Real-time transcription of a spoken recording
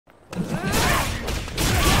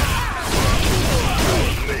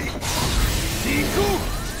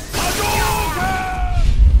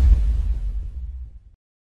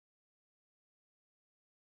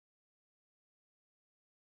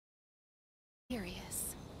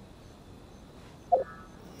Curious.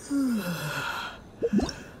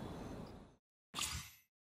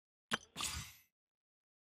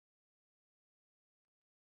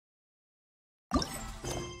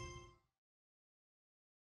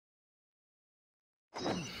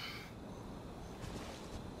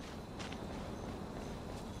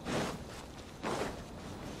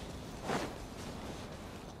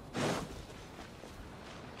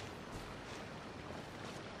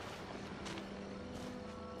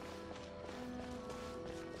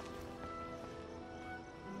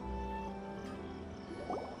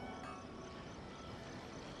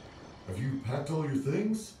 Have you packed all your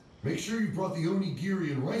things? Make sure you brought the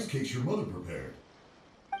onigiri and rice cakes your mother prepared.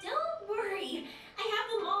 Don't worry, I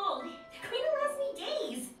have them all. They're going to last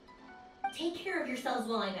me days. Take care of yourselves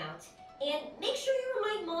while I'm out. And make sure you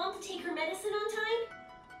remind Mom to take her medicine on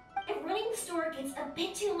time. If running the store gets a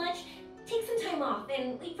bit too much, take some time off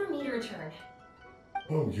and wait for me to return.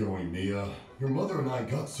 Oh, Yoimiya, your mother and I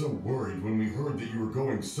got so worried when we heard that you were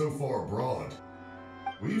going so far abroad.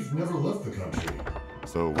 We've never left the country,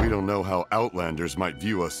 so we don't know how Outlanders might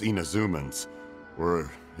view us Inazumans,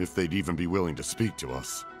 or if they'd even be willing to speak to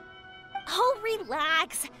us. Oh,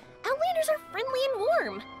 relax. Outlanders are friendly and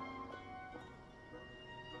warm.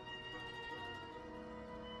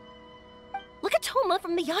 Look at Toma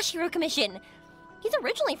from the Yashiro Commission. He's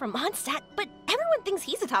originally from Mondstadt, but everyone thinks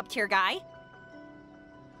he's a top-tier guy.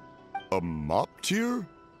 A mop tier?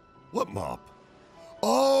 What mop?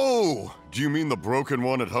 Oh! Do you mean the broken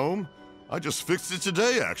one at home? I just fixed it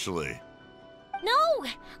today, actually. No!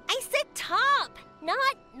 I said top,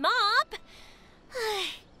 not mop.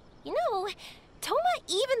 You know, Toma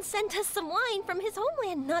even sent us some wine from his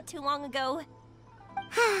homeland not too long ago.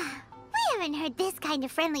 We haven't heard this kind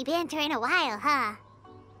of friendly banter in a while, huh?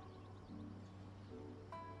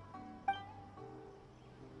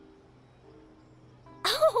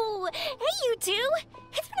 Oh, hey you two!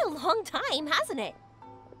 It's been a long time, hasn't it?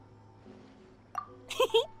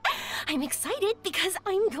 I'm excited because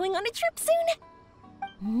I'm going on a trip soon.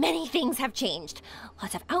 Many things have changed.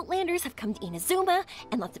 Lots of Outlanders have come to Inazuma,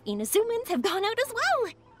 and lots of Inazumans have gone out as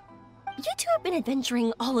well. You two have been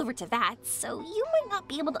adventuring all over Teyvat, so you might not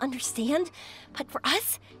be able to understand, but for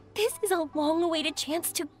us, this is a long-awaited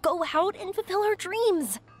chance to go out and fulfill our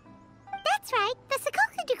dreams. That's right, the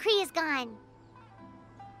Sakoku decree is gone.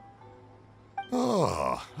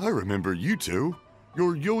 Ah, I remember you two.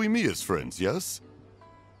 You're Yoimiya's friends, yes?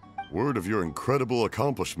 Word of your incredible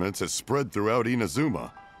accomplishments has spread throughout Inazuma.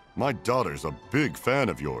 My daughter's a big fan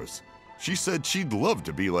of yours. She said she'd love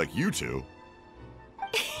to be like you two.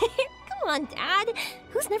 Come on, Dad.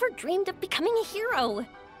 Who's never dreamed of becoming a hero?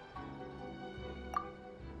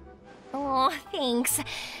 Oh, thanks.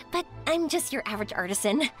 But I'm just your average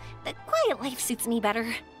artisan. The quiet life suits me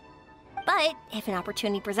better. But if an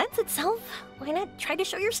opportunity presents itself, why not try to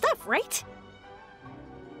show your stuff, right?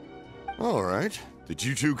 All right. Did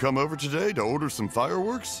you two come over today to order some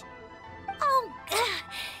fireworks? Oh,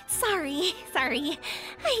 sorry.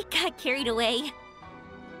 I got carried away.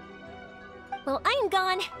 Well, I'm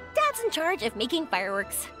gone. Dad's in charge of making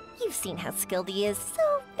fireworks. You've seen how skilled he is,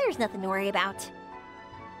 so there's nothing to worry about.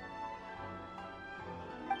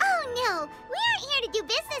 Oh no, we aren't here to do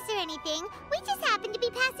business or anything. We just happen to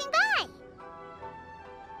be passing by.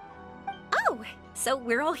 Oh, so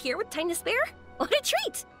we're all here with time to spare? What a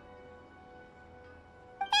treat!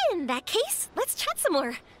 In that case, let's chat some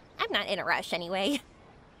more. I'm not in a rush anyway.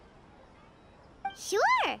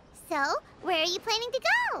 Sure. So, where are you planning to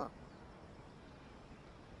go?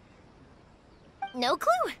 No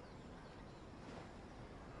clue.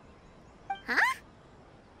 Huh?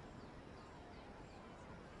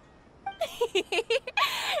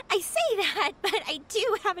 I say that, but I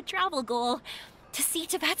do have a travel goal. To see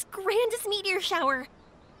Teyvat's grandest meteor shower.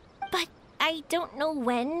 But I don't know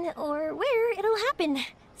when or where it'll happen.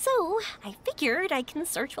 So, I figured I can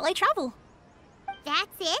search while I travel.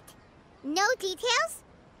 That's it? No details?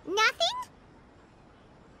 Nothing?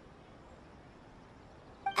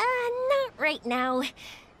 Not right now.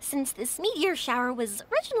 Since this meteor shower was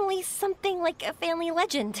originally something like a family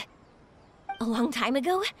legend. A long time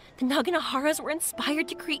ago, the Naganaharas were inspired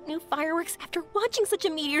to create new fireworks after watching such a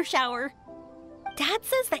meteor shower. Dad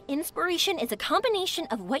says that inspiration is a combination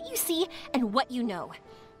of what you see and what you know.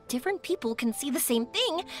 Different people can see the same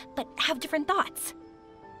thing, but have different thoughts.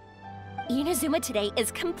 Inazuma today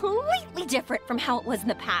is completely different from how it was in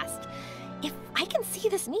the past. If I can see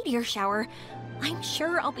this meteor shower, I'm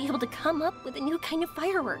sure I'll be able to come up with a new kind of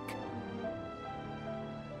firework.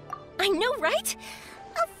 I know, right?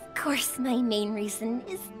 Of course, my main reason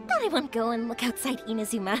is that I want to go and look outside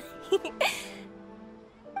Inazuma.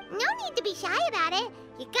 No need to to be shy about it.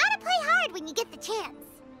 You gotta play hard when you get the chance.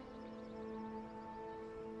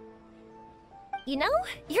 You know,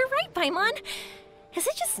 you're right, Paimon. Is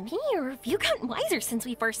it just me, or have you gotten wiser since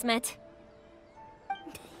we first met?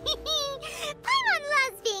 Paimon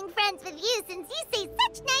loves being friends with you since you say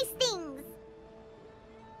such nice things.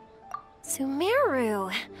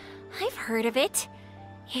 Sumeru. I've heard of it.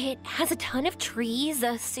 It has a ton of trees,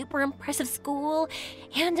 a super impressive school,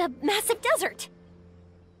 and a massive desert.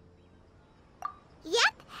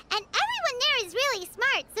 Yep, and everyone there is really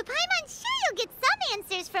smart, so Paimon's sure you'll get some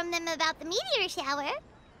answers from them about the meteor shower.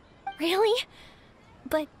 Really?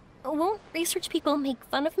 But won't research people make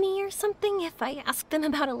fun of me or something if I ask them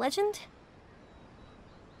about a legend?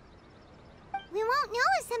 We won't know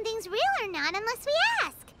if something's real or not unless we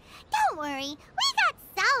ask. Don't worry, we got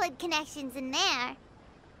solid connections in there.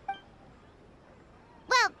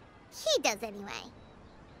 Well, he does anyway.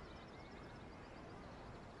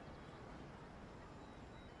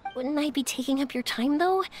 Wouldn't I be taking up your time,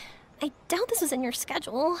 though? I doubt this is in your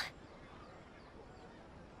schedule.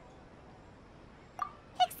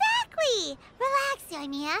 Exactly! Relax,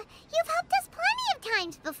 Yoimiya. You've helped us plenty of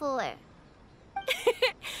times before.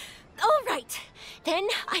 All right, then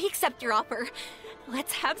I accept your offer.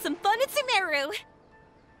 Let's have some fun at Sumeru.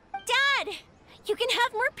 Dad, you can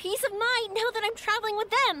have more peace of mind now that I'm traveling with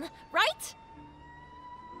them, right?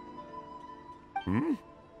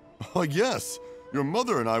 Yes. Your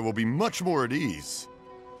mother and I will be much more at ease.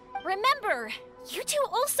 Remember, you two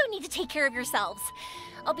also need to take care of yourselves.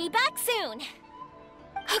 I'll be back soon.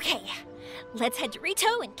 Okay, let's head to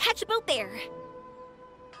Rito and catch a boat there.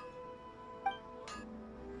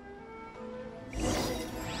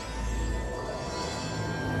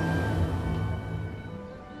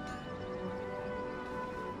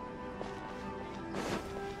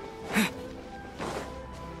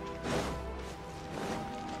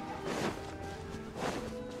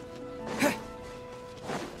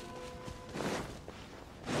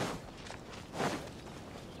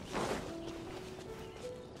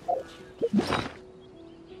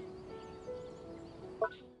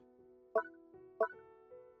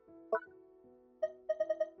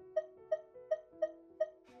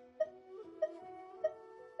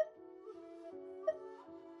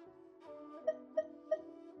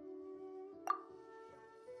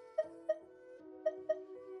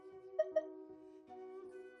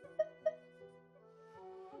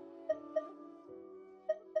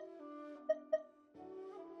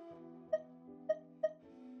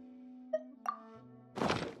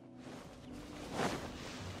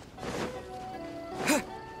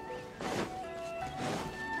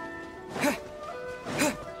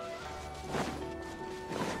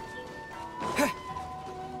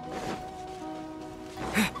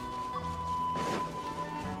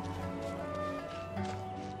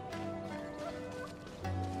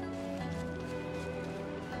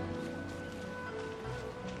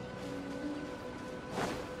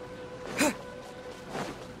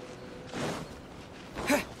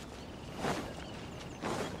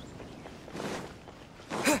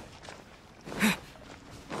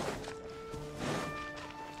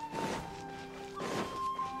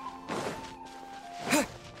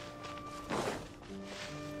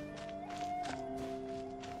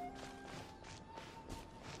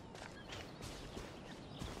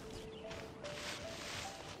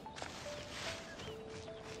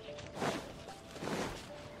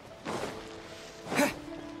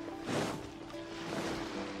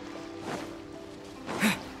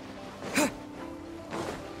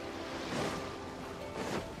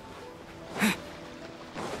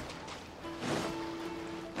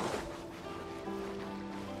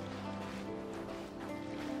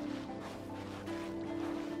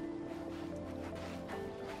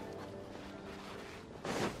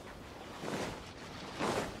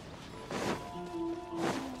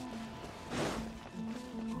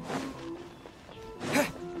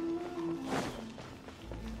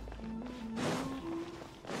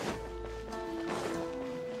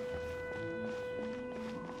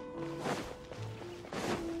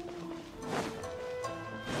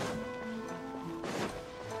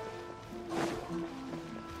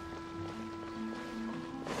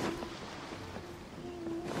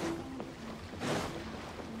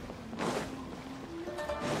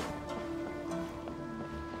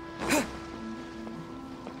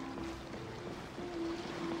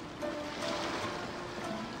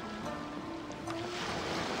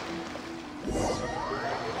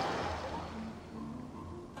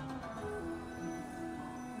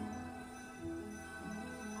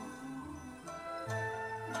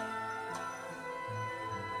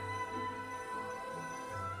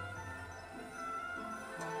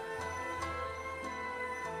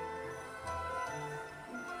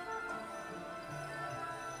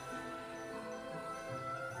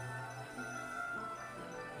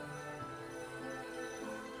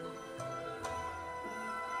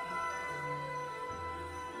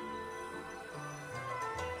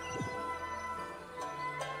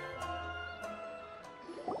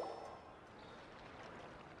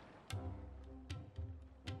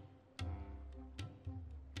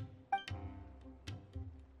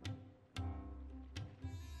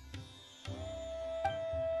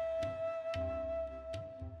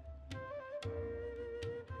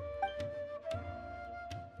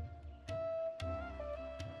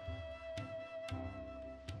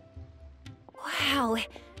 Wow.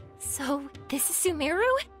 So, this is Sumeru?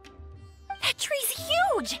 That tree's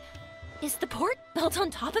huge! Is the port built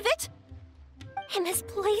on top of it? And this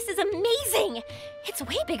place is amazing! It's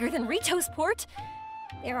way bigger than Rito's port.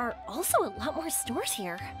 There are also a lot more stores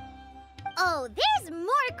here. Oh, there's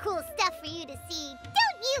more cool stuff for you to see.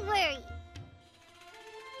 Don't you worry.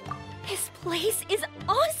 This place is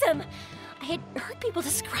awesome! I had heard people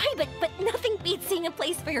describe it, but nothing beats seeing a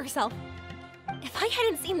place for yourself. If I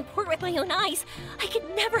hadn't seen the port with my own eyes, I could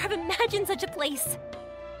never have imagined such a place.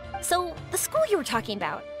 So, the school you were talking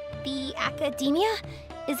about, the academia,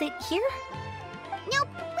 is it here? Nope,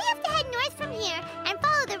 we have to head north from here and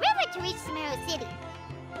follow the river to reach Sumeru City.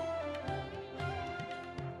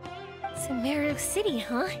 Sumeru City,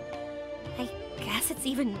 huh? I guess it's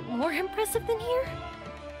even more impressive than here?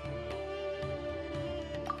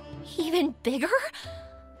 Even bigger?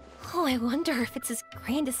 Oh, I wonder if it's as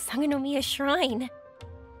grand as Sangonomiya Shrine.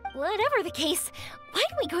 Whatever the case, why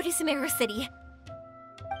don't we go to Sumeru City?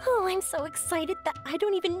 Oh, I'm so excited that I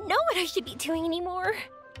don't even know what I should be doing anymore.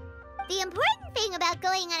 The important thing about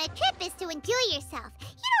going on a trip is to enjoy yourself.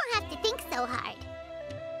 You don't have to think so hard.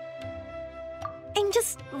 I'm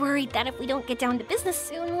just worried that if we don't get down to business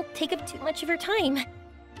soon, we'll take up too much of your time.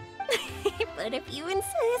 But if you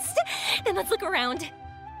insist, then let's look around.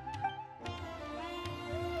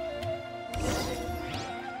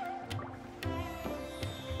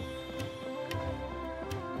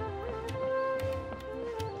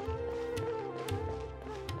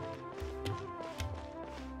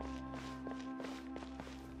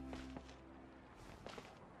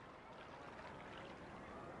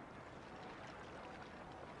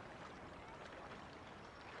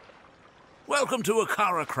 Welcome to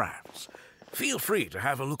Akara Crafts. Feel free to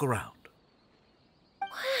have a look around.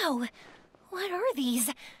 Wow, what are these?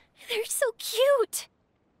 They're so cute.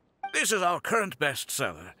 This is our current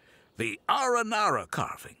bestseller, the Aranara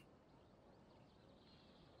carving.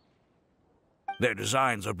 Their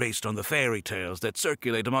designs are based on the fairy tales that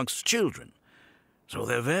circulate amongst children, so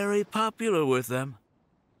they're very popular with them.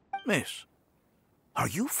 Miss, are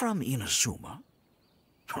you from Inazuma?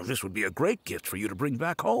 Oh, this would be a great gift for you to bring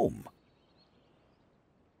back home.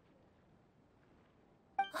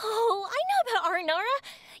 Oh, I know about Aranara.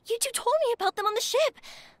 You two told me about them on the ship.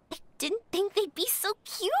 I didn't think they'd be so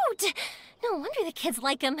cute. No wonder the kids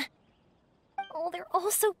like them. Oh, they're all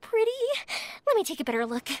so pretty. Let me take a better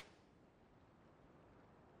look.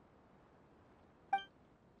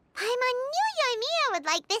 Paimon knew Yoimiya would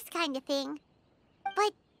like this kind of thing.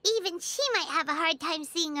 But even she might have a hard time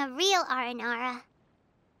seeing a real Aranara.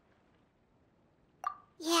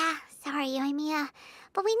 Yeah, sorry, Yoimiya.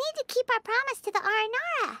 But we need to keep our promise to the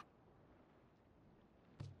Aranara.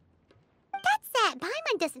 That said,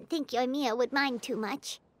 Paimon doesn't think Yoimiya would mind too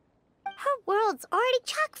much. Her world's already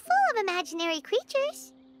chock full of imaginary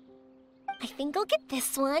creatures. I think I'll get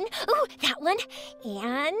this one. Ooh, that one.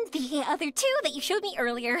 And the other two that you showed me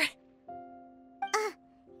earlier.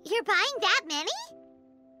 You're buying that many?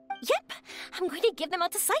 Yep. I'm going to give them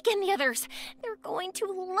out to Saika and the others. They're going to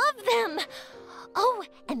love them. Oh,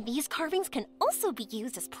 and these carvings can also be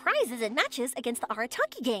used as prizes and matches against the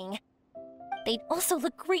Arataki gang. They'd also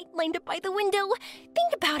look great lined up by the window.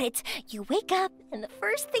 Think about it. You wake up, and the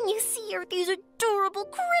first thing you see are these adorable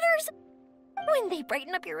critters. Wouldn't they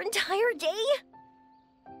brighten up your entire day?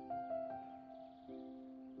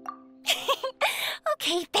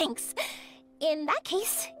 Okay, thanks. In that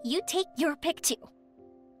case, you take your pick too.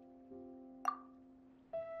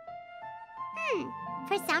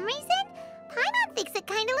 For some reason, Paimon thinks it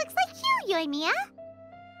kinda looks like you, Yoimiya.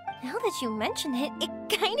 Now that you mention it, it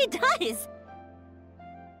kinda does.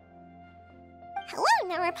 Hello,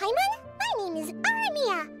 Nara Paimon. My name is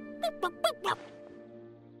Aramiya.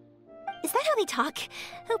 Is that how they talk?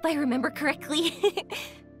 Hope I remember correctly.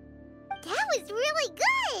 That was really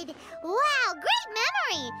good! Wow, great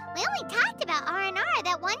memory! We only talked about Aranara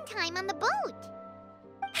that one time on the boat.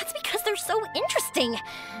 That's because they're so interesting.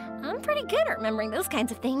 I'm pretty good at remembering those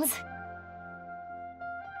kinds of things.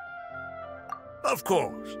 Of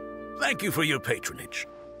course. Thank you for your patronage.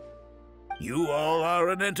 You all are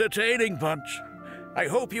an entertaining bunch. I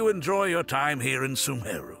hope you enjoy your time here in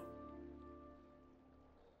Sumeru.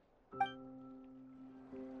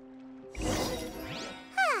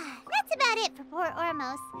 That's about it for Port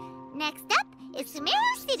Ormos. Next up is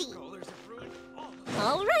Sumeru City.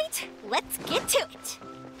 All right, let's get to it.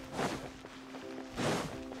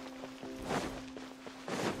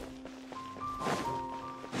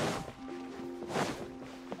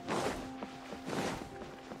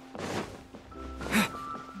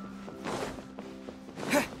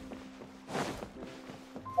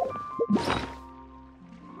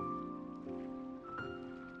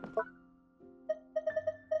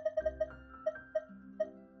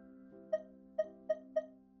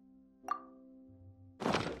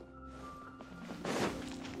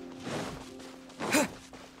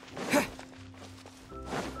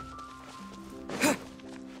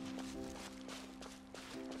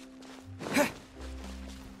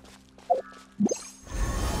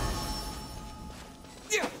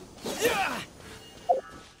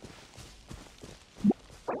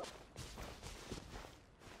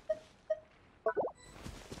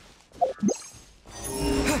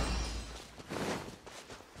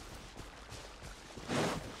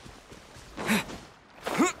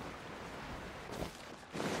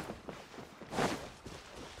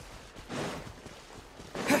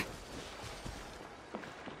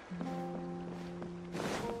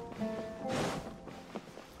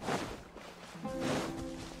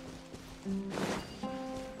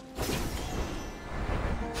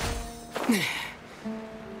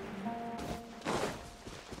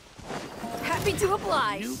 Happy to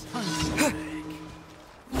oblige. New punch bag.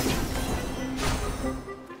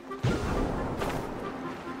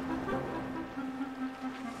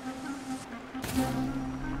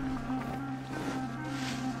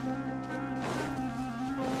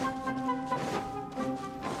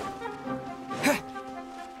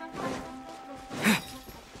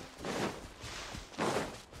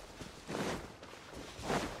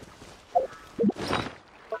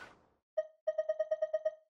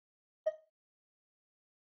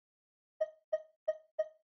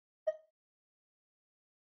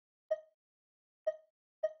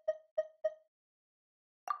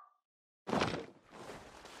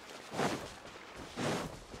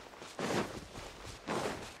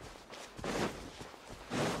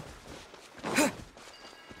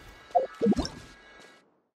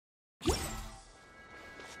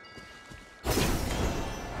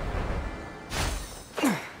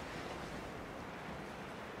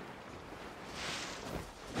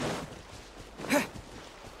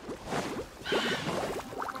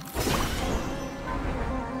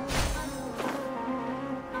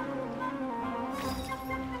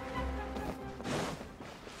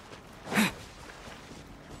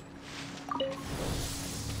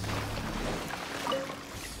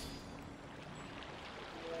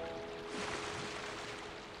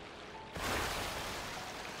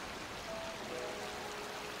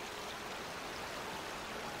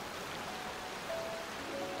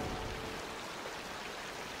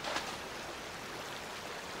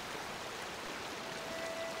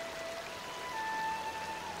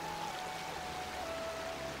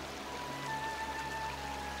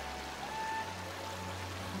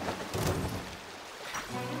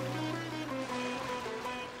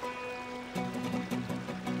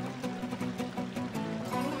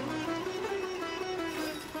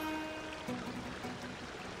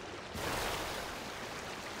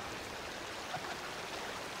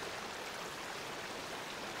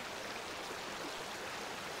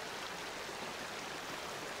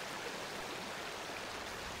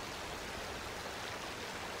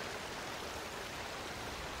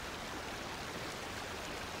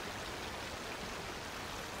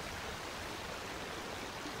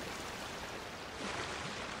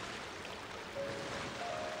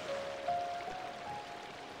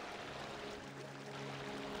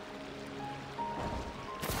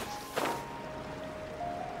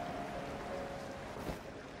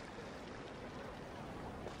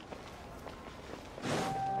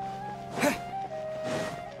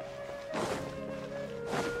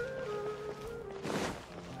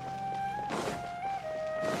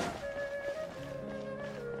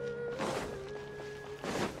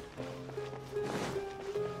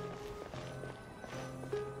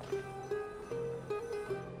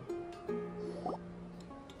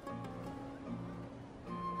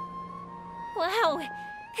 Wow,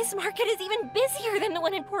 this market is even busier than the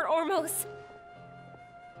one in Port Ormos.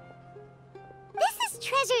 This is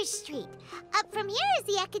Treasure Street. Up from here is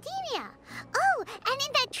the Academia. Oh, and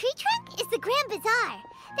in that tree trunk is the Grand Bazaar.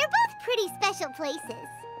 They're both pretty special places.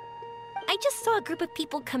 I just saw a group of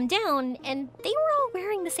people come down, and they were all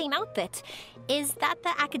wearing the same outfit. Is that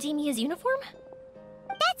the Academia's uniform?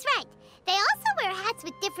 That's right. They also wear hats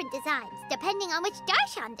with different designs, depending on which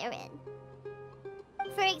darshan they're in.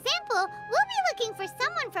 For example, we'll be looking for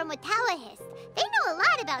someone from Wottalahis. They know a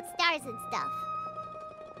lot about stars and stuff.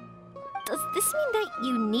 Does this mean that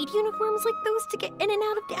you need uniforms like those to get in and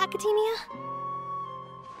out of the Academia?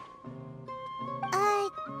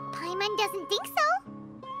 Paimon doesn't think so.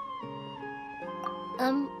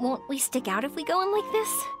 Won't we stick out if we go in like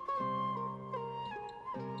this?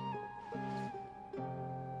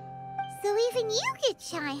 So even you get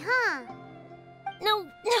shy, huh? No,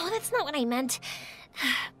 that's not what I meant.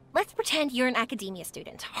 Let's pretend you're an Academia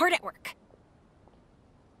student, hard at work.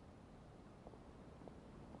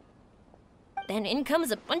 Then in comes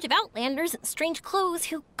a bunch of Outlanders in strange clothes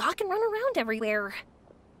who gawk and run around everywhere.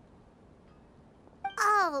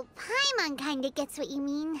 Oh, Paimon kinda gets what you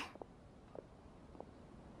mean.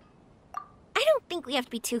 I don't think we have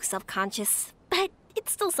to be too self-conscious, but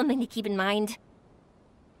it's still something to keep in mind.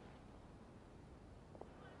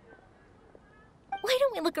 Why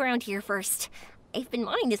don't we look around here first? I've been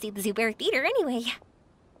wanting to see the Zubair Theater anyway.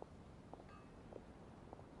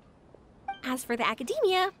 As for the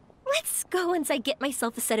Academia, let's go once I get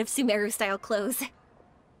myself a set of Sumeru-style clothes.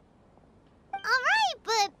 Alright,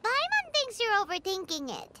 but Paimon thinks you're overthinking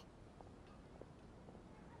it.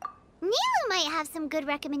 Nilu might have some good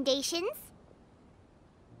recommendations.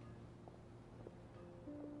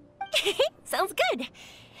 Sounds good.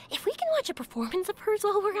 If we can watch a performance of hers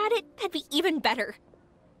while we're at it, that'd be even better.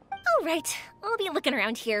 All right, I'll be looking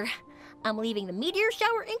around here. I'm leaving the meteor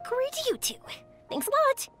shower inquiry to you two. Thanks a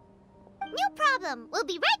lot. No problem. We'll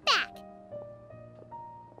be right back.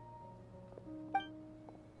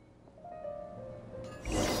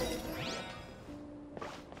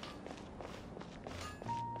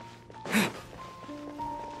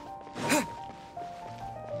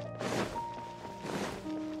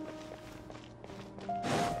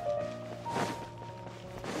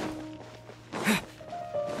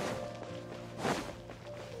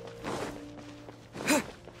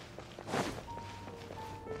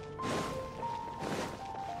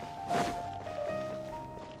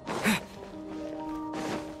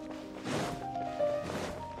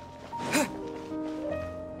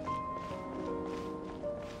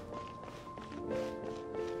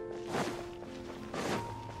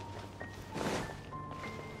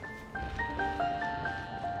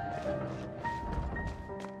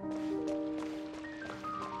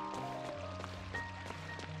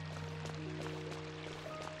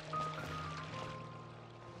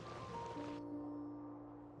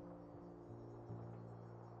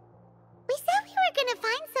 Gonna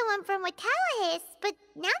find someone from Wotallahis, but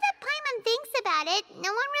now that Paimon thinks about it,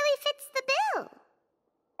 no one really fits the bill.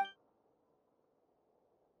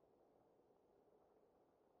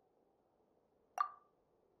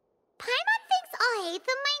 Paimon thinks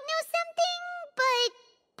Alhaitham might know something, but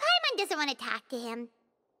Paimon doesn't want to talk to him.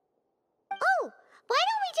 Oh, why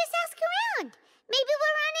don't we just ask around? Maybe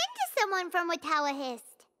we'll run into someone from Wotallahis.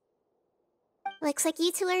 Looks like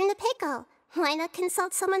you two are in a pickle. Why not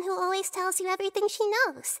consult someone who always tells you everything she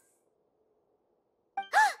knows?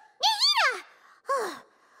 Nahida! Oh,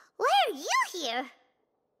 why are you here?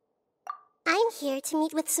 I'm here to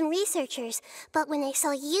meet with some researchers, but when I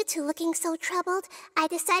saw you two looking so troubled, I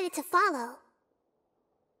decided to follow.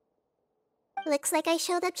 Looks like I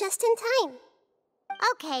showed up just in time.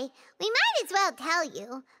 Okay, we might as well tell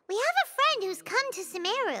you. We have a friend who's come to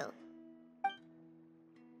Sumeru.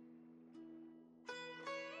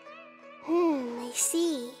 I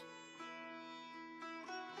see.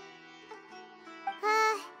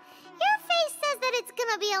 Your face says that it's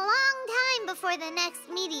gonna be a long time before the next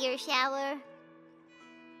meteor shower.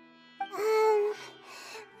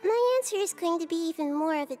 My answer is going to be even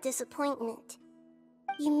more of a disappointment.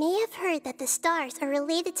 You may have heard that the stars are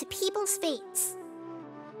related to people's fates.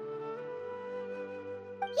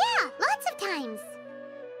 Yeah, lots of times.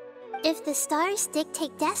 If the stars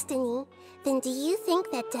dictate destiny, then do you think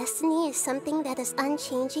that destiny is something that is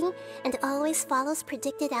unchanging and always follows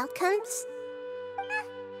predicted outcomes?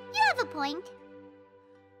 You have a point.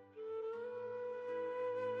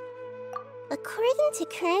 According to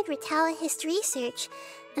current Wotallahis research,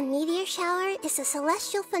 a meteor shower is a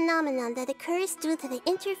celestial phenomenon that occurs due to the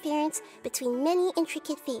interference between many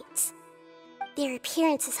intricate fates. Their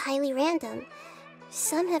appearance is highly random.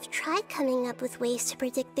 Some have tried coming up with ways to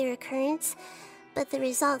predict their occurrence, but the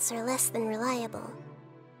results are less than reliable.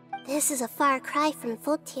 This is a far cry from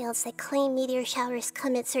folktales that claim meteor showers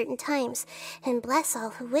come at certain times and bless all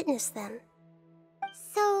who witness them.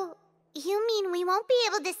 So, you mean we won't be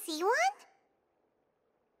able to see one?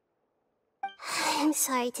 I'm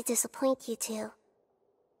sorry to disappoint you two.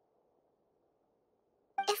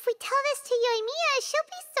 If we tell this to Yoimiya, she'll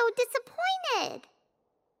be so disappointed.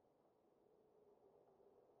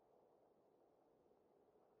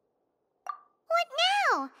 What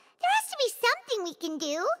now? There has to be something we can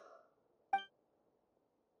do.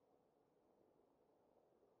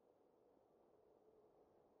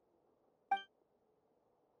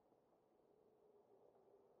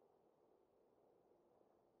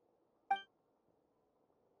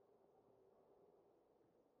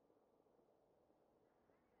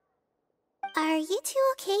 Are you two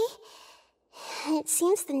okay? It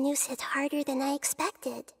seems the news hit harder than I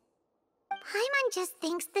expected. Paimon just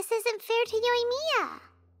thinks this isn't fair to Yoimiya.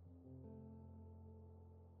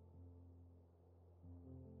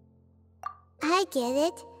 I get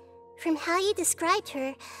it. From how you described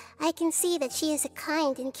her, I can see that she is a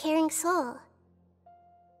kind and caring soul.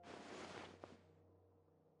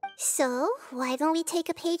 So, why don't we take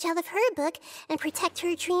a page out of her book and protect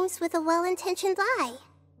her dreams with a well-intentioned lie?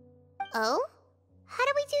 Oh? How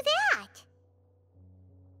do we do that?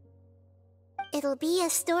 It'll be a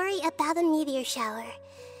story about a meteor shower.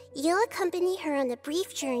 You'll accompany her on a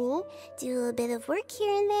brief journey, do a bit of work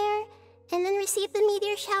here and there, and then receive the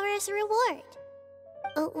meteor shower as a reward.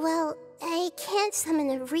 Oh, well, I can't summon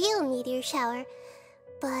a real meteor shower,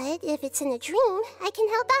 but if it's in a dream, I can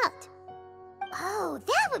help out. Oh,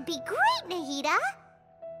 that would be great, Nahida!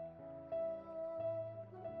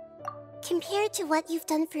 Compared to what you've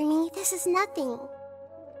done for me, this is nothing.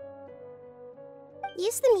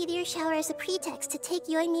 Use the meteor shower as a pretext to take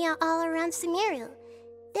you and Mia all around Sumeru.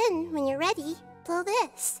 Then, when you're ready, blow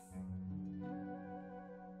this.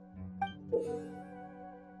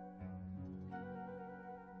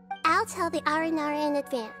 I'll tell the Aranara in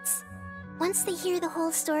advance. Once they hear the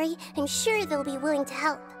whole story, I'm sure they'll be willing to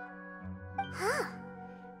help. Huh.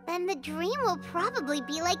 Then the dream will probably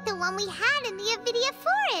be like the one we had in the Avidia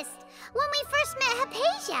Forest, when we first met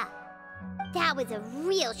Hypatia. That was a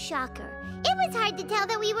real shocker. It was hard to tell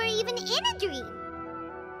that we were even in a dream.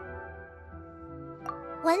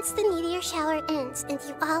 Once the meteor shower ends and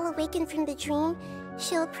you all awaken from the dream,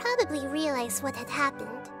 she'll probably realize what had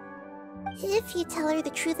happened. If you tell her the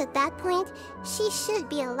truth at that point, she should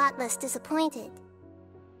be a lot less disappointed.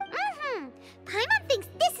 Paimon thinks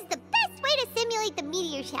this is the best way to simulate the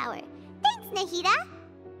meteor shower. Thanks, Nahida.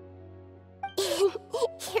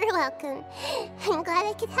 You're welcome. I'm glad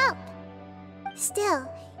I could help. Still,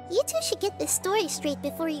 you two should get this story straight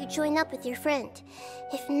before you join up with your friend.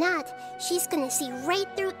 If not, she's gonna see right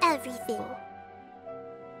through everything.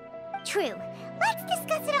 True. Let's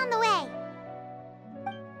discuss it on the way.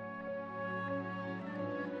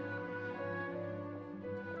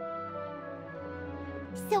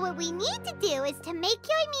 So what we need to do is to make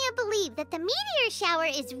Yoimiya believe that the meteor shower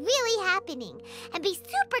is really happening, and be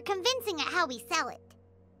super convincing at how we sell it.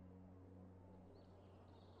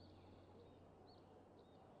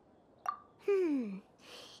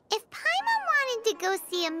 If Paimon wanted to go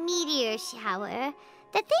see a meteor shower,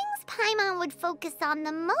 the things Paimon would focus on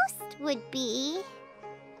the most would be...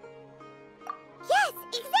 Yes,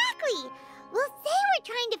 exactly! We'll say we're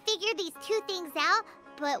trying to figure these two things out,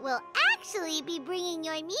 but we'll actually be bringing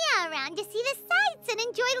Yoimiya around to see the sights and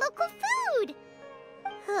enjoy local food.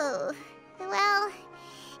 Oh, well,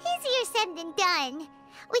 easier said than done.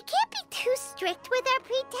 We can't be too strict with our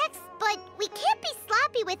pretext, but we can't be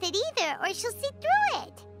sloppy with it either, or she'll see through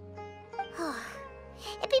it.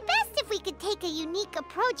 It'd be best if we could take a unique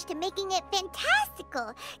approach to making it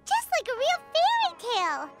fantastical, just like a real fairy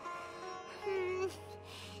tale.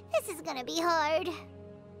 This is gonna be hard.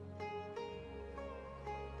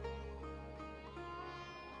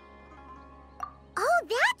 Oh,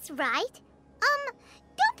 that's right.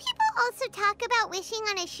 Don't people also talk about wishing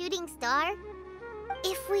on a shooting star?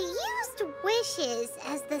 If we used wishes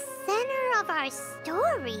as the center of our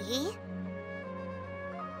story...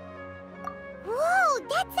 Whoa,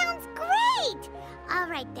 that sounds great!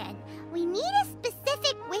 Alright then, we need a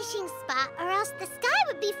specific wishing spot or else the sky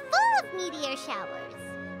would be full of meteor showers.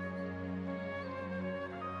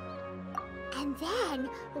 And then,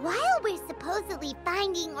 while we're supposedly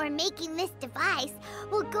finding or making this device,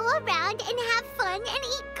 we'll go around and have fun and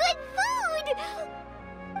eat good food!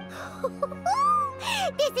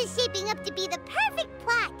 This is shaping up to be the perfect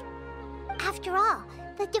plot. After all,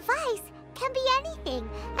 the device can be anything,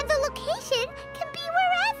 and the location can be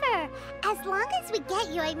wherever. As long as we get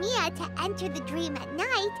Yoimiya to enter the dream at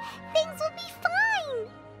night, things will be fine.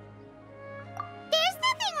 There's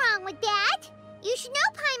nothing wrong with that. You should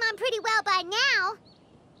know Paimon pretty well by now.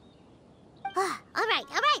 All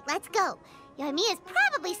right, let's go. Yoimiya's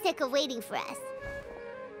probably sick of waiting for us.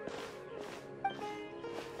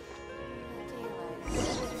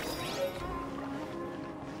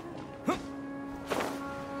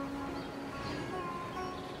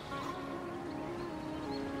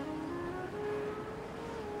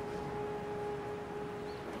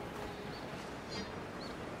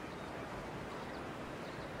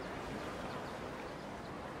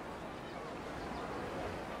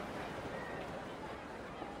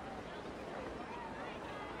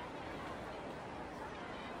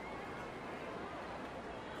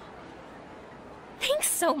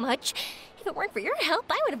 Thanks so much. If it weren't for your help,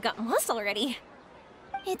 I would have gotten lost already.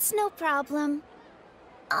 It's no problem.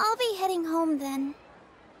 I'll be heading home then.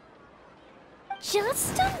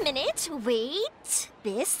 Just a minute, wait.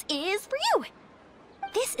 This is for you.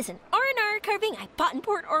 This is an R&R carving I bought in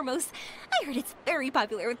Port Ormos. I heard it's very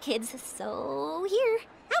popular with kids, so here,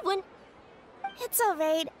 have one. It's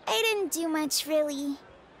alright. I didn't do much, really.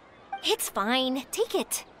 It's fine. Take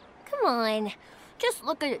it. Come on. Just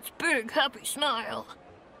look at its big, happy smile.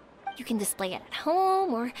 You can display it at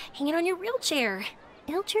home or hang it on your wheelchair.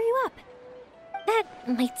 It'll cheer you up. That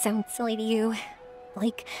might sound silly to you.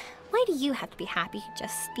 Like, why do you have to be happy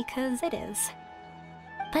just because it is?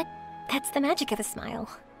 But that's the magic of a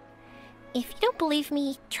smile. If you don't believe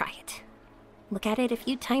me, try it. Look at it a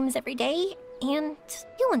few times every day, and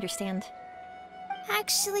you'll understand.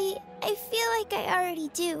 Actually, I feel like I already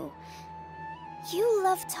do. You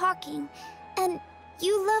love talking, and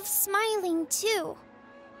you love smiling too.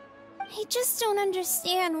 I just don't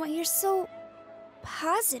understand why you're so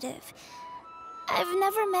positive. I've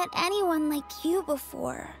never met anyone like you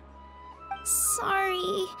before.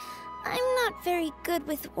 Sorry, I'm not very good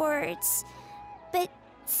with words. But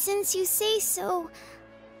since you say so,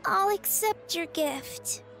 I'll accept your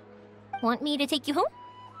gift. Want me to take you home?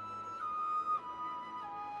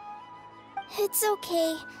 It's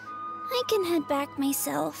okay. I can head back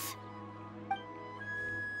myself.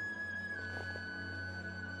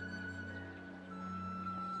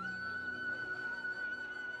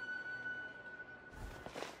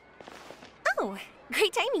 Oh,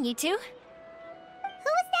 great timing, you two. Who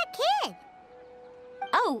was that kid?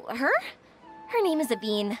 Oh, her? Her name is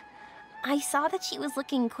Aveen. I saw that she was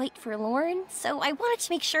looking quite forlorn, so I wanted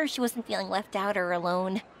to make sure she wasn't feeling left out or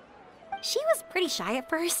alone. She was pretty shy at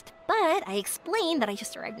first, but I explained that I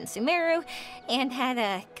just arrived in Sumeru and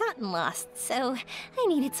had gotten lost, so I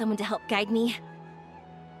needed someone to help guide me.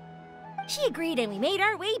 She agreed and we made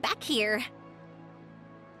our way back here.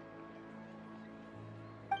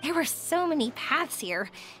 There were so many paths here,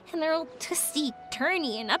 and they're all twisty,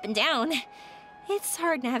 turny, and up and down. It's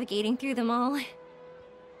hard navigating through them all.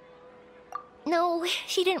 No,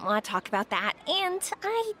 she didn't want to talk about that, and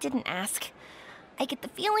I didn't ask. I get the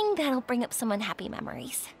feeling that'll bring up some unhappy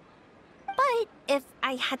memories. But if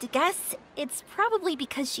I had to guess, it's probably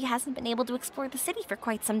because she hasn't been able to explore the city for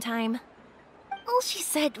quite some time. All she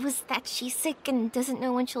said was that she's sick and doesn't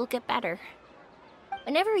know when she'll get better.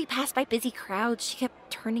 Whenever we passed by busy crowds, she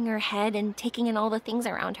kept turning her head and taking in all the things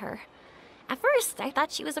around her. At first, I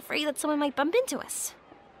thought she was afraid that someone might bump into us.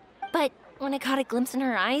 But when I caught a glimpse in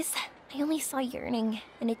her eyes, I only saw yearning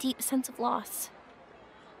and a deep sense of loss.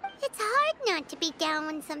 It's hard not to be down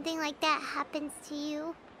when something like that happens to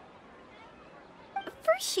you. At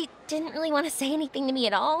first, she didn't really want to say anything to me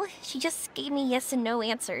at all. She just gave me yes and no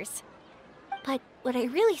answers. But what I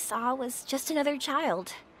really saw was just another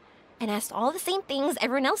child, and asked all the same things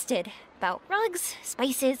everyone else did, about rugs,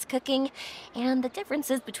 spices, cooking, and the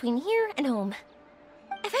differences between here and home.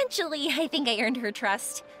 Eventually, I think I earned her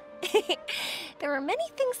trust. There were many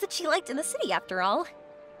things that she liked in the city, after all.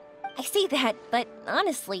 I say that, but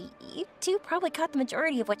honestly, you two probably caught the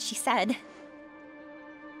majority of what she said.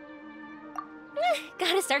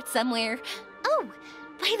 Gotta start somewhere. Oh,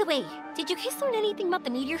 by the way, did you guys learn anything about the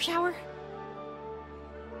meteor shower?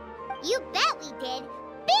 You bet we did.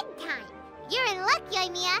 Big time. You're in luck,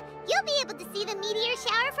 Yoimiya. You'll be able to see the meteor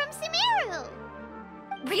shower from Sumeru.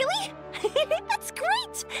 Really? That's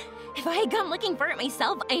great! If I had gone looking for it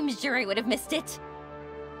myself, I'm sure I would have missed it.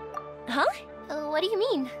 Huh? What do you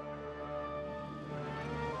mean?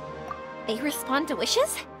 They respond to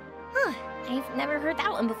wishes? Huh, I've never heard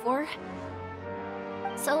that one before.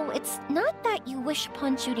 So it's not that you wish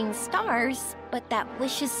upon shooting stars, but that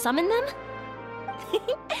wishes summon them?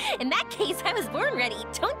 In that case, I was born ready,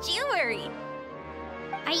 don't you worry.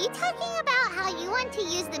 Are you talking about how you want to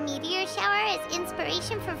use the meteor shower as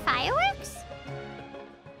inspiration for fireworks?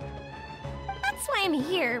 That's why I'm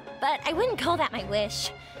here, but I wouldn't call that my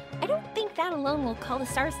wish. I don't think that alone will call the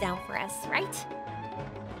stars down for us, right?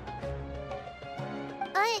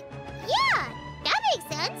 Yeah, that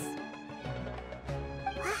makes sense.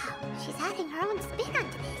 Wow, she's adding her own spin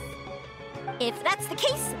onto this. If that's the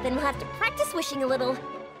case, then we'll have to practice wishing a little.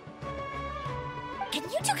 Can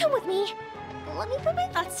you two come with me? Let me put my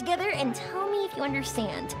thoughts together and tell me if you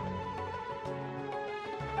understand.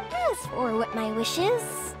 As for what my wish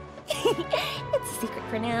is, it's a secret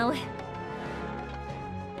for now.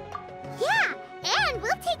 Yeah, and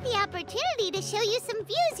we'll take the opportunity to show you some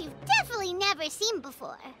views you've definitely never seen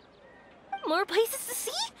before. More places to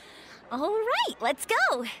see? All right, let's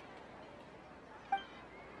go.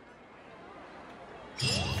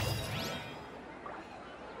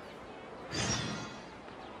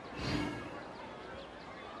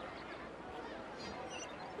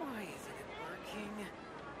 Why isn't it working?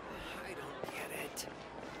 I don't get it.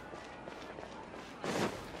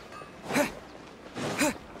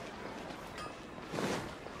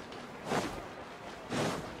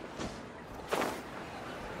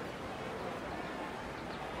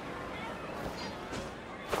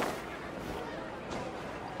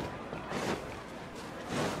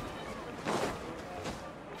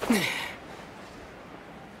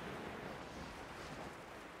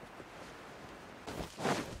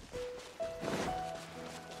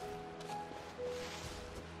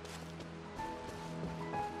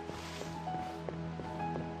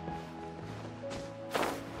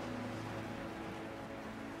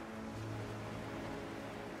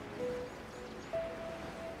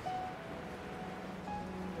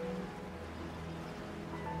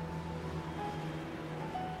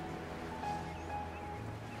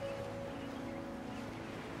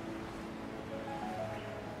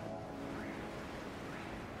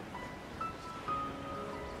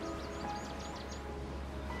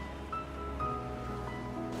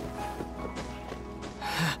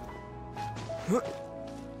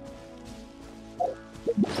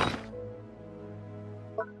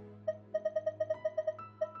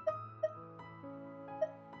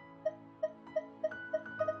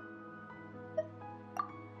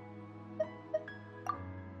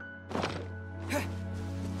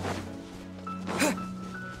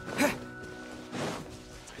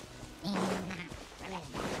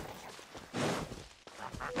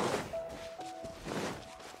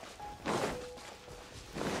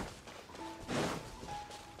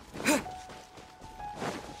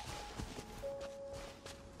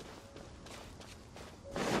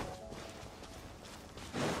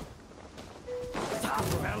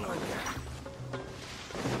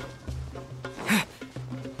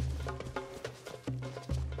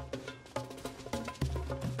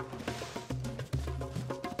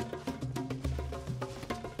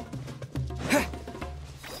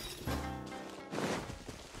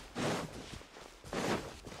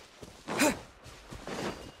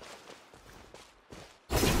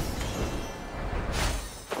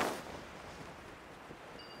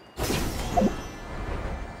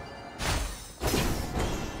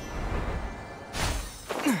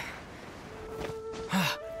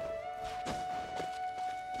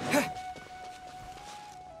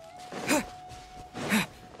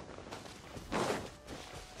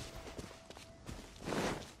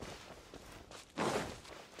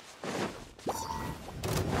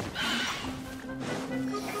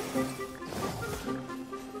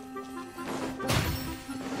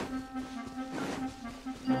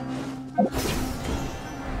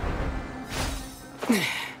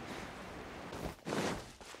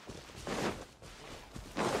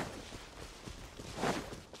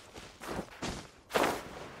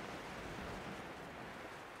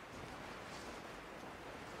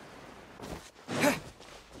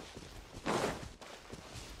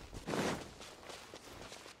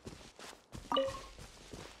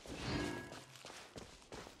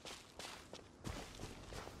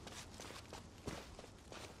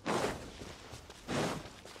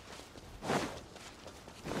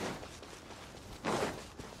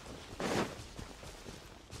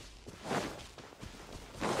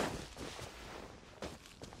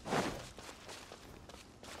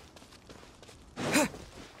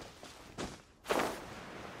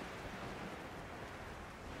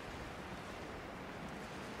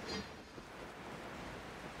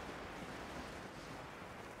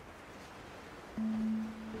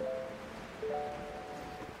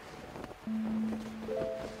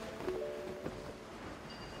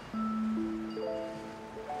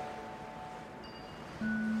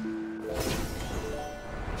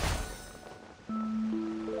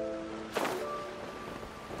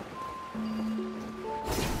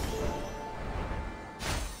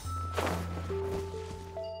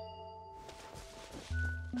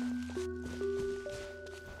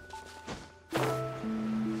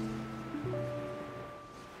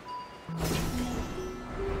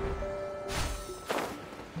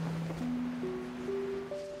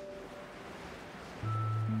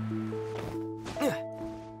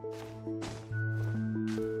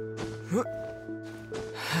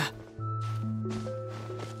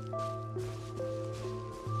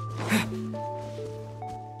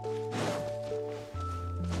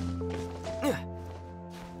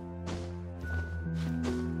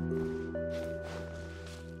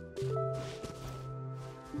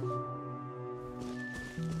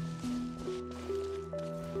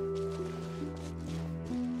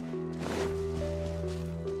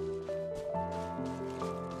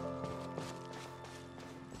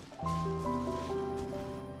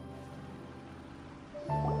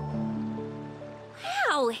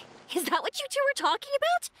 Wow! Is that what you two were talking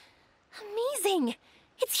about? Amazing!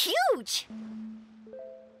 It's huge!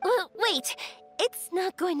 Wait, it's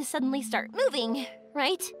not going to suddenly start moving,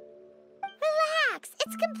 right? Relax,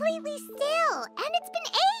 it's completely still, and it's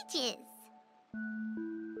been ages.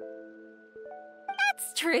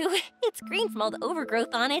 That's true. It's green from all the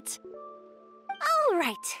overgrowth on it. All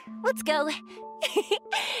right, let's go.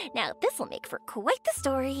 Now, this will make for quite the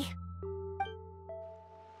story.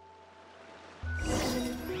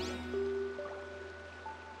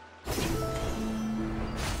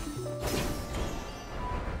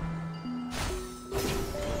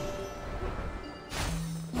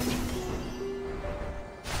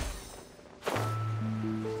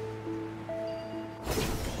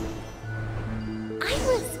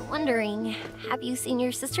 Wondering, have you seen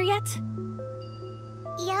your sister yet?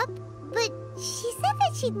 Yup, but she said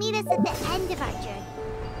that she'd meet us at the end of our journey,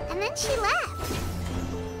 and then she left.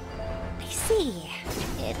 I see.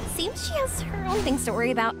 It seems she has her own things to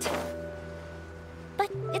worry about.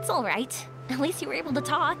 But it's all right. At least you were able to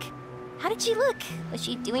talk. How did she look? Was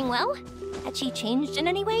she doing well? Had she changed in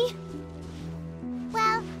any way?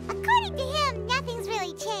 Well, according to him, nothing's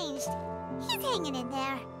really changed. He's hanging in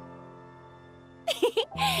there.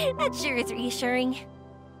 That sure is reassuring.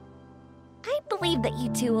 I believe that you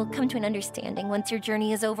two will come to an understanding once your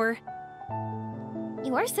journey is over.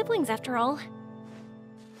 You are siblings, after all.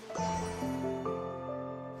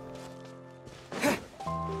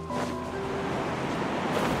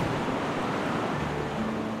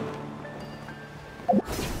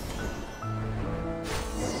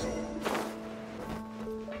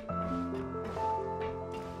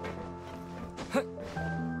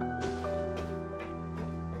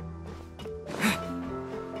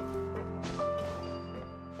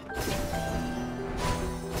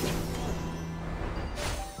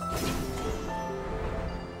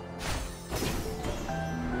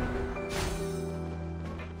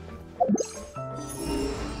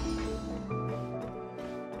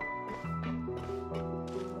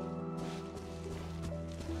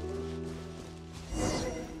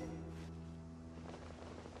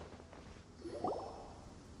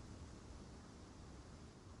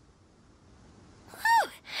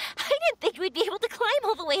 We'd be able to climb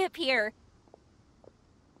all the way up here.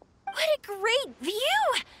 What a great view!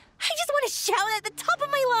 I just want to shout at the top of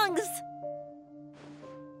my lungs.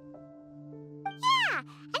 Yeah,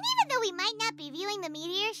 and even though we might not be viewing the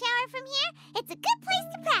meteor shower from here, it's a good place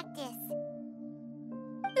to practice.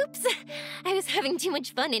 Oops, I was having too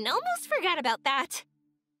much fun and almost forgot about that.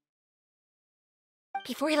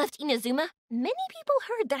 Before I left Inazuma, many people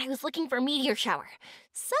heard that I was looking for a meteor shower.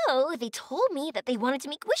 So they told me that they wanted to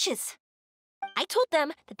make wishes. I told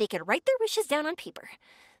them that they could write their wishes down on paper.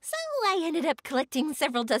 So I ended up collecting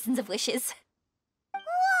several dozens of wishes.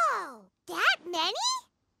 Whoa! That many?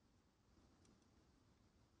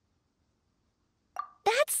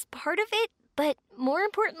 That's part of it, but more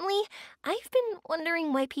importantly, I've been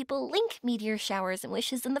wondering why people link meteor showers and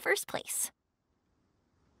wishes in the first place.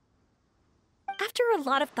 After a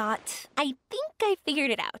lot of thought, I think I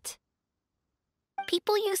figured it out.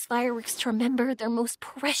 People use fireworks to remember their most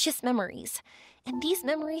precious memories, and these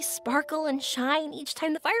memories sparkle and shine each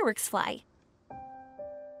time the fireworks fly.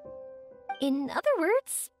 In other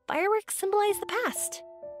words, fireworks symbolize the past.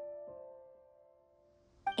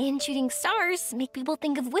 And shooting stars make people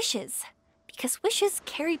think of wishes, because wishes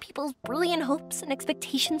carry people's brilliant hopes and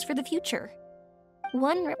expectations for the future.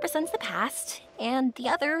 One represents the past, and the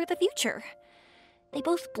other the future. They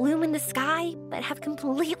both bloom in the sky, but have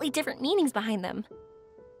completely different meanings behind them.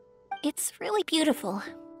 It's really beautiful,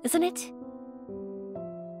 isn't it?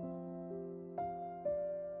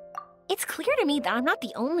 It's clear to me that I'm not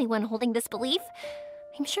the only one holding this belief.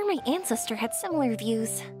 I'm sure my ancestor had similar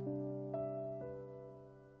views.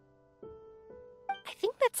 I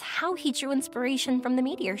think that's how he drew inspiration from the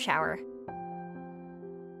meteor shower.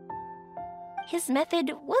 His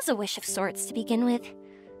method was a wish of sorts to begin with,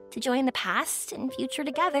 to join the past and future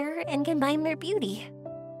together and combine their beauty.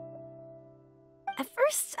 At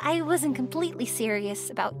first, I wasn't completely serious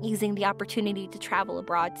about using the opportunity to travel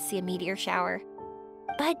abroad to see a meteor shower.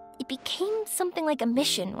 But it became something like a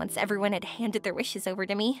mission once everyone had handed their wishes over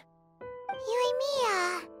to me.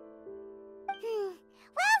 Yoimiya.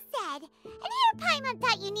 Well said. And here Paimon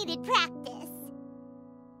thought you needed practice.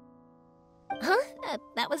 Huh?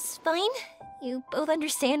 That was fine? You both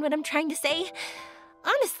understand what I'm trying to say?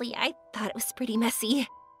 Honestly, I thought it was pretty messy.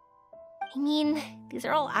 I mean, these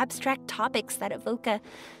are all abstract topics that evoke a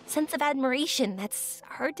sense of admiration that's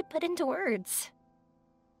hard to put into words.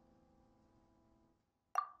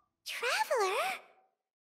 Traveler?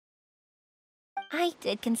 I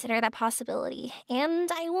did consider that possibility, and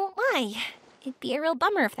I won't lie. It'd be a real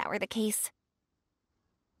bummer if that were the case.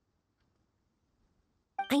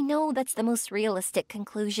 I know that's the most realistic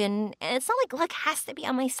conclusion, and it's not like luck has to be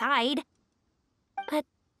on my side. But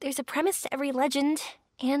there's a premise to every legend,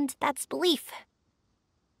 and that's belief.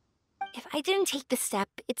 If I didn't take this step,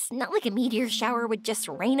 it's not like a meteor shower would just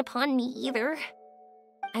rain upon me either.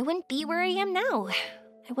 I wouldn't be where I am now.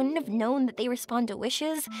 I wouldn't have known that they respond to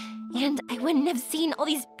wishes, and I wouldn't have seen all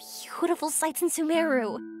these beautiful sights in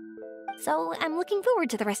Sumeru. So I'm looking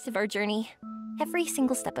forward to the rest of our journey, every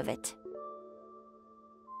single step of it.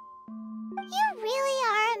 You really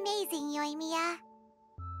are amazing, Yoimiya.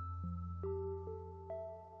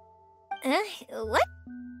 What?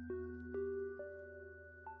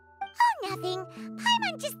 Oh, nothing.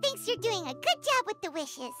 Paimon just thinks you're doing a good job with the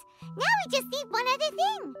wishes. Now we just need one other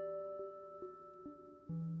thing.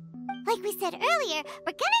 Like we said earlier,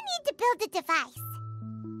 we're gonna need to build a device.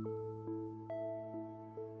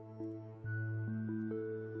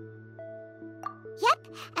 Yep,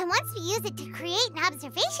 and once we use it to create an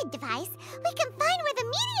observation device, we can find where the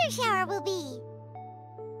meteor shower will be.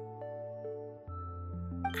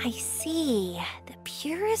 I see. The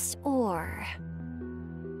purest ore.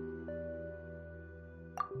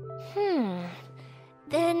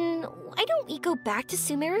 Then why don't we go back to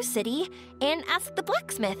Sumeru City and ask the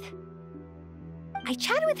blacksmith? I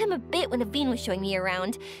chatted with him a bit when Aveen was showing me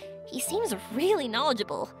around. He seems really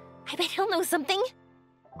knowledgeable. I bet he'll know something.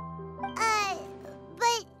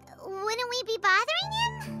 But wouldn't we be bothering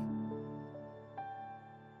him?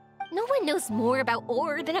 No one knows more about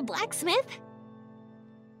ore than a blacksmith.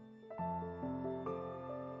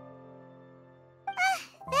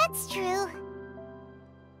 That's true.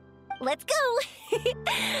 Let's go!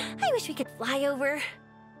 I wish we could fly over.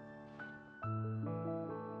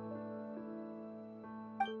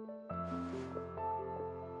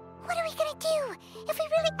 What are we gonna do? If we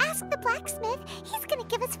really ask the blacksmith, he's gonna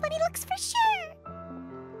give us funny looks for sure.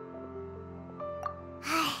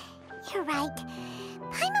 You're right.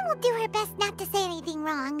 Paimon will do her best not to say anything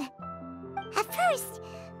wrong. At first,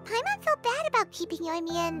 Paimon felt bad about keeping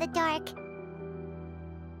Yoimiya in the dark.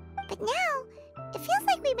 But now, it feels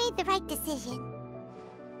like we made the right decision.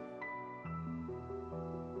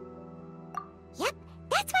 Yep,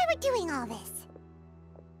 that's why we're doing all this.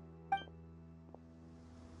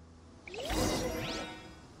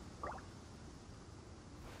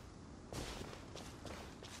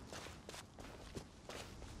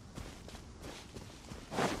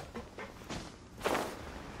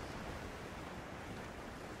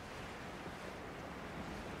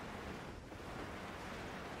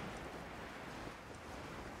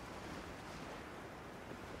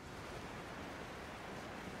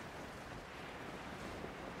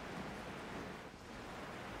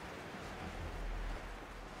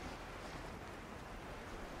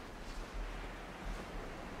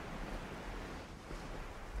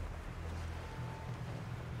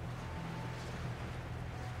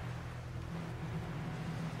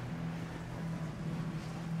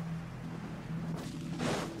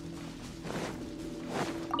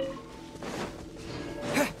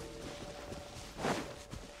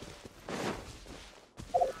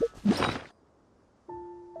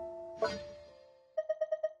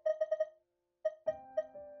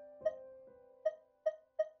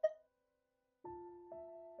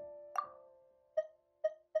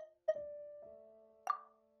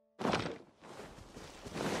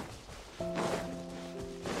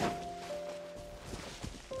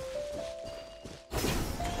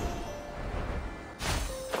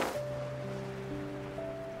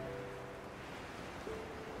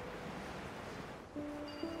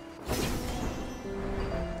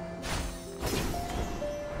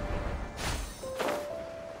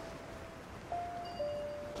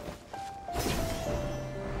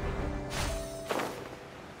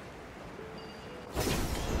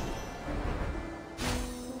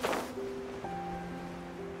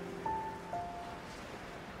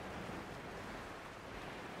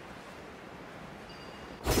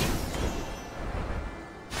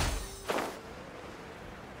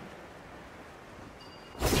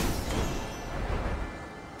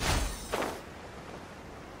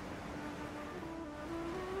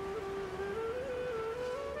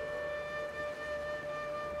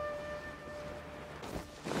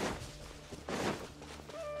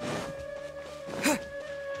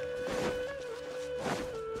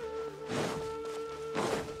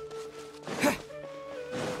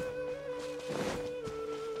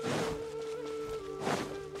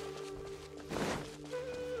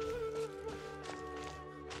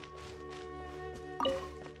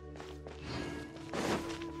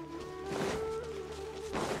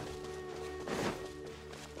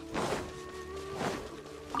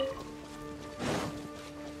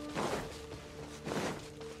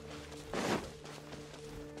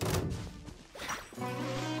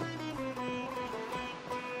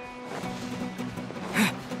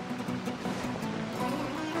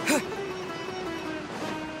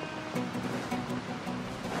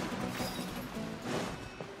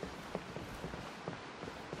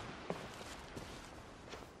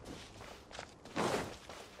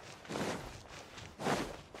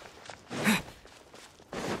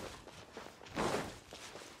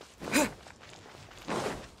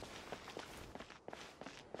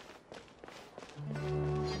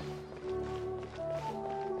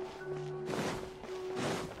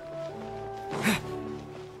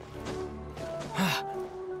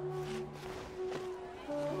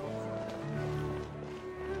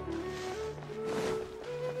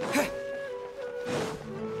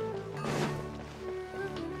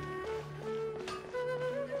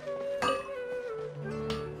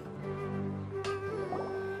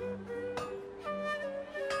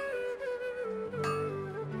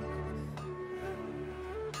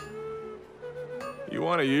 You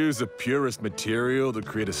want to use the purest material to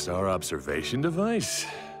create a star observation device?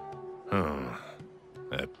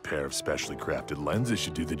 A pair of specially crafted lenses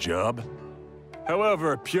should do the job.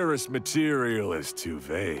 However, purest material is too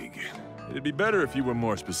vague. It'd be better if you were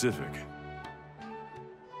more specific.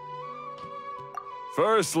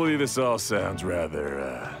 Firstly, this all sounds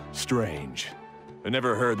rather, strange. I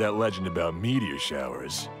never heard that legend about meteor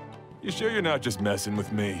showers. You sure you're not just messing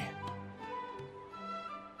with me?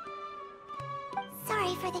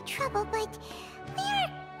 Sorry for the trouble, but we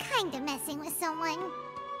are kinda messing with someone.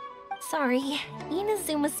 Sorry,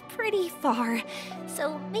 Inazuma's pretty far,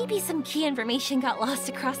 so maybe some key information got lost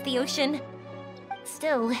across the ocean.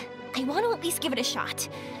 Still, I want to at least give it a shot.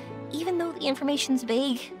 Even though the information's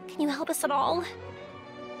vague, can you help us at all?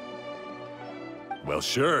 Well,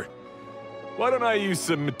 sure. Why don't I use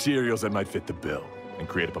some materials that might fit the bill and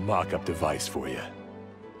create up a mock-up device for you?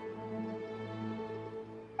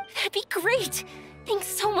 That'd be great! Thanks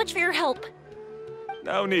so much for your help.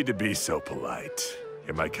 No need to be so polite.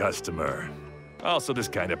 You're my customer. Also, this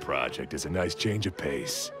kind of project is a nice change of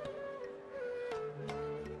pace.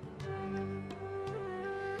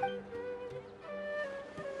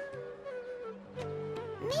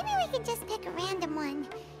 Maybe we can just pick a random one.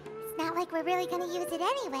 It's not like we're really gonna use it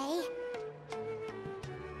anyway.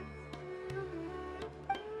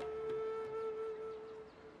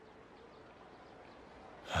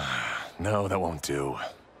 No, that won't do.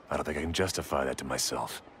 I don't think I can justify that to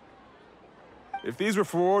myself. If these were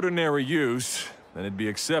for ordinary use, then it'd be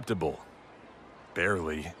acceptable.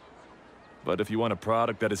 Barely. But if you want a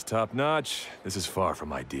product that is top-notch, this is far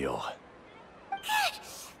from ideal. God,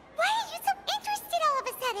 why are you so interested all of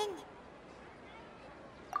a sudden?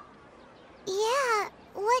 Yeah,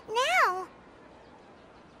 what now?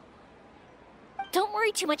 Don't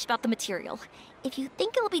worry too much about the material. If you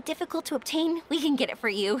think it'll be difficult to obtain, we can get it for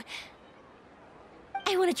you.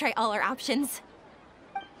 I want to try all our options.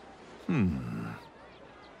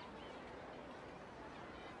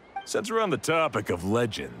 Since we're on the topic of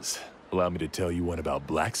legends, allow me to tell you one about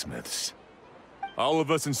blacksmiths. All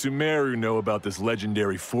of us in Sumeru know about this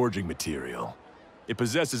legendary forging material. It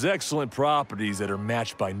possesses excellent properties that are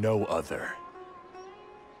matched by no other.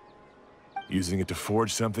 Using it to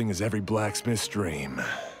forge something is every blacksmith's dream.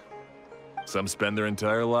 Some spend their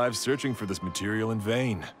entire lives searching for this material in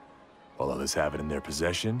vain, while others have it in their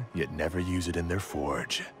possession, yet never use it in their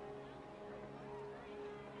forge.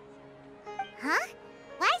 Huh?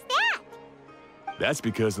 Why's that? That's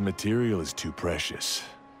because the material is too precious.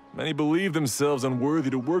 Many believe themselves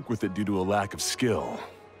unworthy to work with it due to a lack of skill.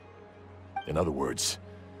 In other words,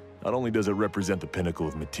 not only does it represent the pinnacle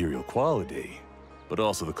of material quality, but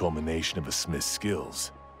also the culmination of a smith's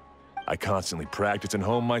skills. I constantly practice and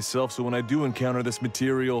hone myself, so when I do encounter this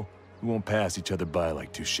material, we won't pass each other by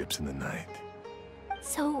like two ships in the night.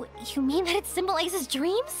 So, you mean that it symbolizes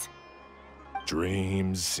dreams?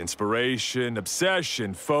 Dreams, inspiration,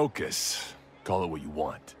 obsession, focus. Call it what you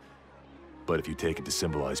want. But if you take it to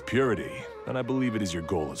symbolize purity, then I believe it is your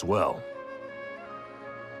goal as well.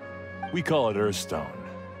 We call it Earthstone,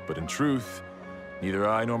 but in truth, neither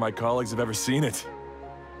I nor my colleagues have ever seen it.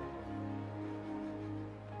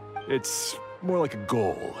 It's more like a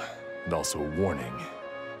goal, and also a warning.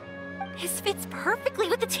 This fits perfectly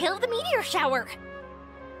with the tale of the meteor shower.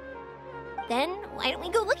 Then, why don't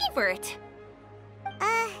we go looking for it?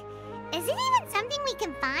 Is it even something we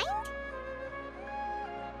can find?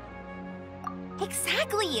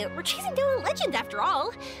 Exactly! We're chasing down a legend after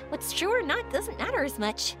all. What's true or not doesn't matter as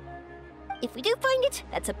much. If we do find it,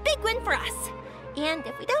 that's a big win for us. And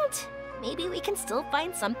if we don't, maybe we can still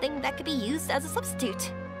find something that could be used as a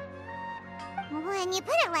substitute. When you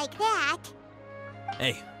put it like that...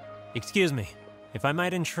 Hey, excuse me. If I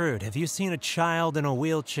might intrude, have you seen a child in a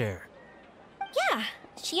wheelchair? Yeah,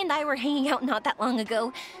 she and I were hanging out not that long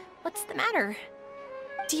ago. What's the matter?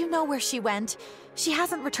 Do you know where she went? She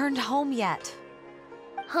hasn't returned home yet.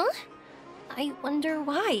 Huh? I wonder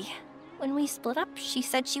why. When we split up, she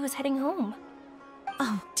said she was heading home.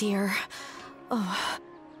 Oh, dear. Oh.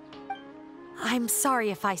 I'm sorry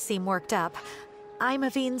if I seem worked up. I'm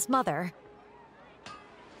Avine's mother.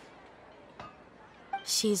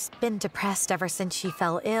 She's been depressed ever since she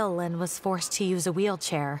fell ill and was forced to use a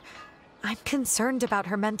wheelchair. I'm concerned about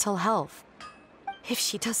her mental health. If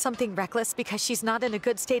she does something reckless because she's not in a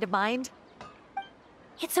good state of mind...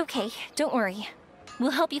 It's okay, don't worry.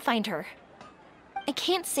 We'll help you find her. I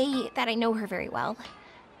can't say that I know her very well,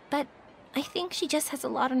 but I think she just has a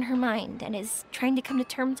lot on her mind and is trying to come to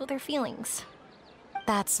terms with her feelings.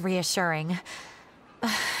 That's reassuring.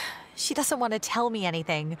 She doesn't want to tell me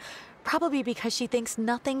anything, probably because she thinks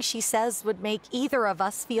nothing she says would make either of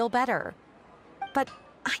us feel better. but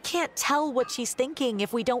I can't tell what she's thinking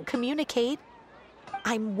if we don't communicate.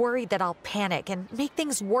 I'm worried that I'll panic and make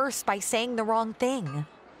things worse by saying the wrong thing.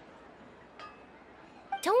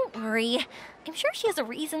 Don't worry. I'm sure she has a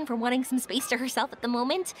reason for wanting some space to herself at the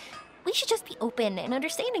moment. We should just be open and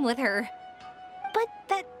understanding with her. But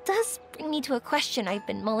that does bring me to a question I've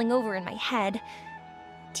been mulling over in my head.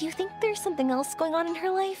 Do you think there's something else going on in her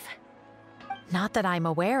life? Not that I'm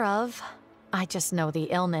aware of. I just know the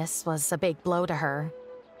illness was a big blow to her.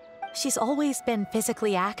 She's always been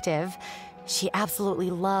physically active. She absolutely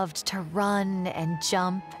loved to run and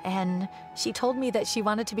jump, and she told me that she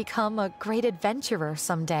wanted to become a great adventurer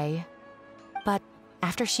someday. But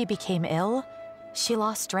after she became ill, she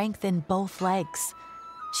lost strength in both legs.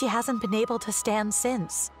 She hasn't been able to stand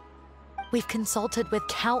since. We've consulted with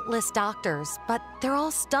countless doctors, but they're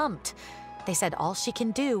all stumped. They said all she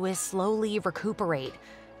can do is slowly recuperate.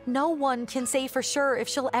 No one can say for sure if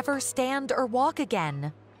she'll ever stand or walk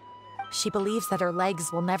again. She believes that her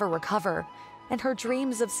legs will never recover, and her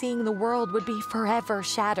dreams of seeing the world would be forever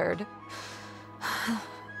shattered.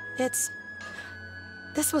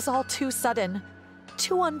 This was all too sudden,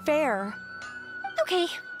 too unfair. Okay,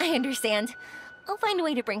 I understand. I'll find a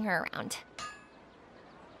way to bring her around.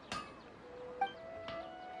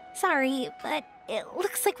 Sorry, but it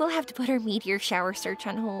looks like we'll have to put our meteor shower search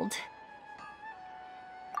on hold.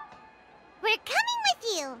 We're coming with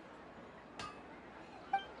you!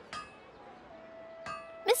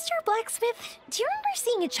 Mr. Blacksmith, do you remember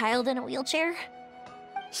seeing a child in a wheelchair?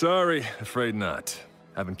 Sorry, afraid not.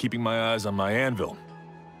 I've been keeping my eyes on my anvil.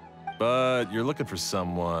 But you're looking for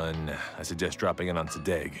someone, I suggest dropping in on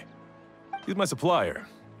Sadeg. He's my supplier.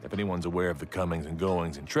 If anyone's aware of the comings and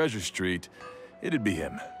goings in Treasure Street, it'd be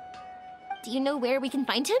him. Do you know where we can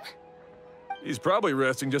find him? He's probably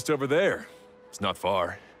resting just over there. It's not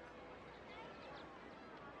far.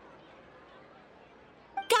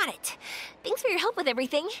 Got it. Thanks for your help with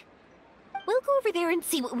everything. We'll go over there and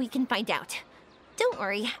see what we can find out. Don't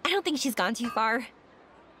worry, I don't think she's gone too far.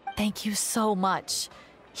 Thank you so much.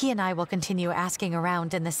 He and I will continue asking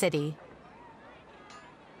around in the city.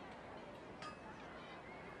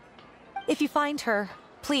 If you find her,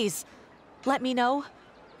 please, let me know.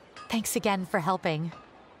 Thanks again for helping.